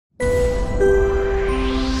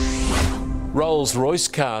Rolls-Royce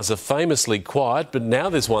cars are famously quiet, but now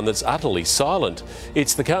there's one that's utterly silent.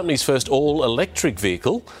 It's the company's first all-electric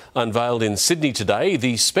vehicle. Unveiled in Sydney today,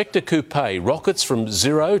 the Spectre Coupe rockets from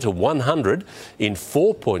 0 to 100 in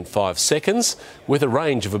 4.5 seconds, with a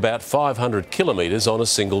range of about 500 kilometres on a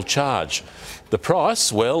single charge. The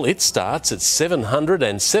price, well, it starts at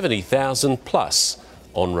 $770,000 plus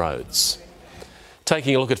on roads.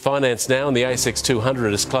 Taking a look at finance now, and the ASX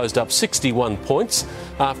 200 has closed up 61 points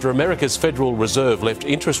after America's Federal Reserve left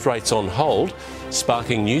interest rates on hold,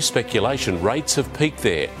 sparking new speculation rates have peaked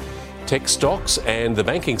there. Tech stocks and the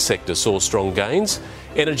banking sector saw strong gains.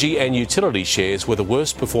 Energy and utility shares were the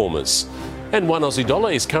worst performers. And one Aussie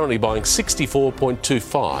dollar is currently buying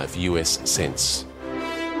 64.25 US cents.